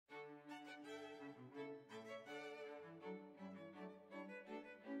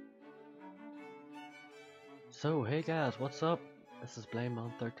So hey guys, what's up? This is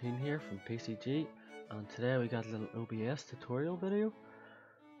BlameMan13 here from PCG, and today we got a little OBS tutorial video.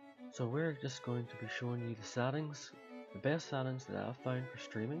 So we're just going to be showing you the settings, the best settings that I've found for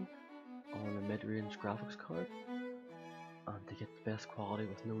streaming on a mid-range graphics card, and to get the best quality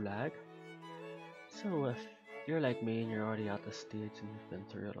with no lag. So if you're like me and you're already at this stage and you've been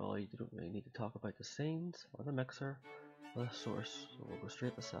through it all, you don't really need to talk about the scenes or the mixer or the source, so we'll go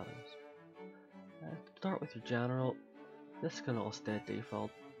straight to settings. Start with your general. This can all stay default.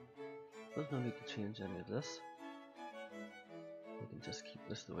 There's no need to change any of this. You can just keep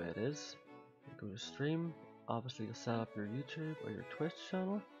this the way it is. You go to stream. Obviously you set up your YouTube or your Twitch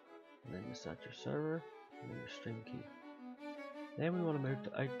channel, and then you set your server and then your stream key. Then we want to move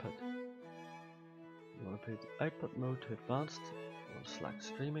to output. You want to put the output mode to advanced. You want to select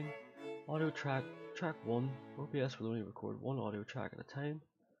streaming. Audio track 1. OBS will only record one audio track at a time.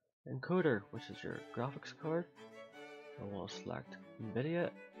 Encoder, which is your graphics card. I want to select NVIDIA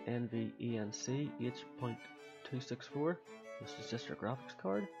NVENC H.264. This is just your graphics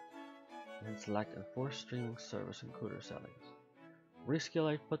card. And select Enforce Streaming Service Encoder settings.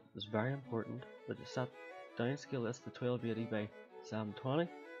 Rescale output is very important, but you set downscale this to 1280 by 720.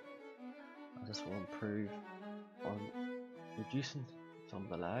 And this will improve on reducing some of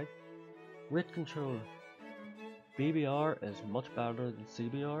the lag. Rate control. BBR is much better than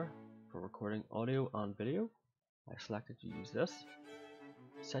CBR for recording audio and video. I selected to use this.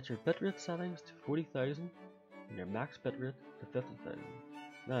 Set your bitrate settings to 40,000 and your max bitrate to 50,000.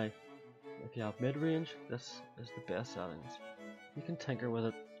 Now, if you have mid-range, this is the best settings. You can tinker with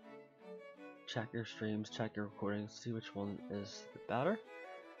it, check your streams, check your recordings, see which one is the better.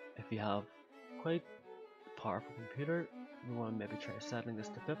 If you have quite a powerful computer, you want to maybe try setting this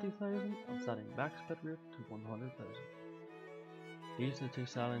to 50,000 and setting max bitrate to 100,000. These are the two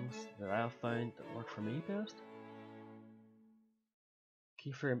settings that I have found that work for me best.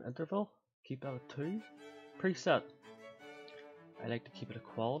 Keyframe interval, keep that at 2. Preset, I like to keep it at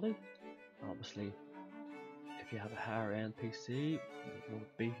quality. Obviously, if you have a higher end PC with more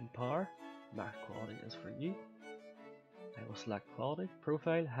beefy power, max quality is for you. I will select quality.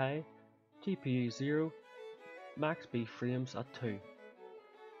 Profile, high. GPU 0. Max B frames at 2.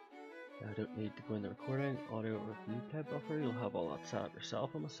 Now I don't need to go into recording, audio or replay buffer, you'll have all that set up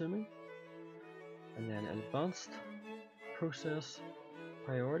yourself, I'm assuming. And then advanced process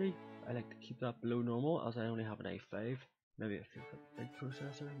priority, I like to keep that below normal as I only have an i5. Maybe if you have a big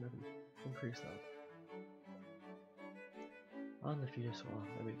processor, maybe increase that. And if you just want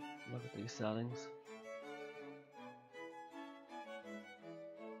to maybe look at these settings,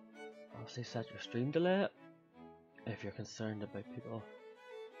 obviously set your stream delay if you're concerned about people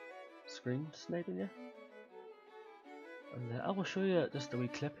screen sniping you. And I will show you just a wee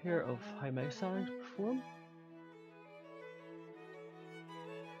clip here of how my settings perform.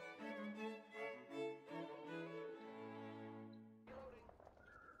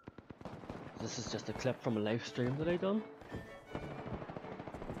 This is just a clip from a live stream that I done.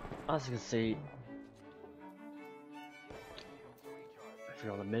 As you can see, if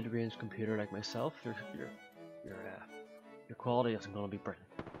you're on a mid-range computer like myself, your quality isn't going to be brilliant.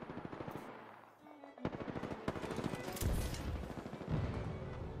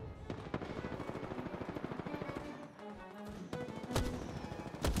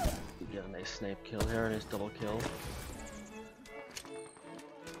 You get a nice snipe kill here, a nice double kill.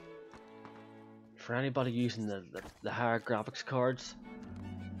 For anybody using the higher graphics cards,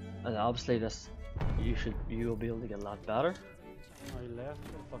 and obviously this, you will be able to get a lot better. I left,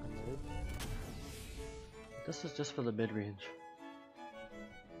 I fucking moved. This is just for the mid-range.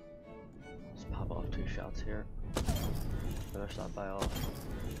 Let's pop off 2 shots here. Finish that by off.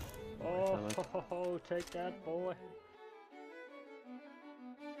 Oh, take that, boy.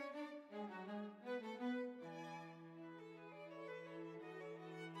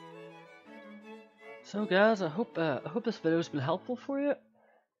 So guys, I hope this video has been helpful for you.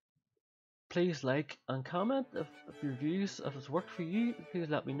 Please like and comment if your views, if it's worked for you. Please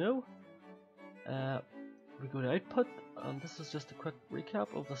let me know. We go to output, and this is just a quick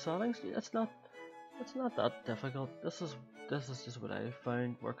recap of the settings. It's not that difficult. This is just what I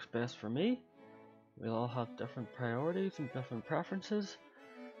found works best for me. We all have different priorities and different preferences,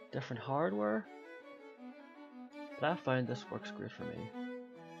 different hardware, but I find this works great for me.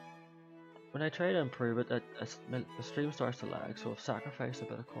 When I try to improve it, the stream starts to lag, so I've sacrificed a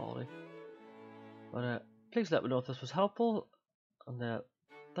bit of quality. But please let me know if this was helpful, and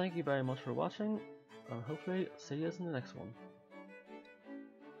thank you very much for watching, and hopefully see you in the next one.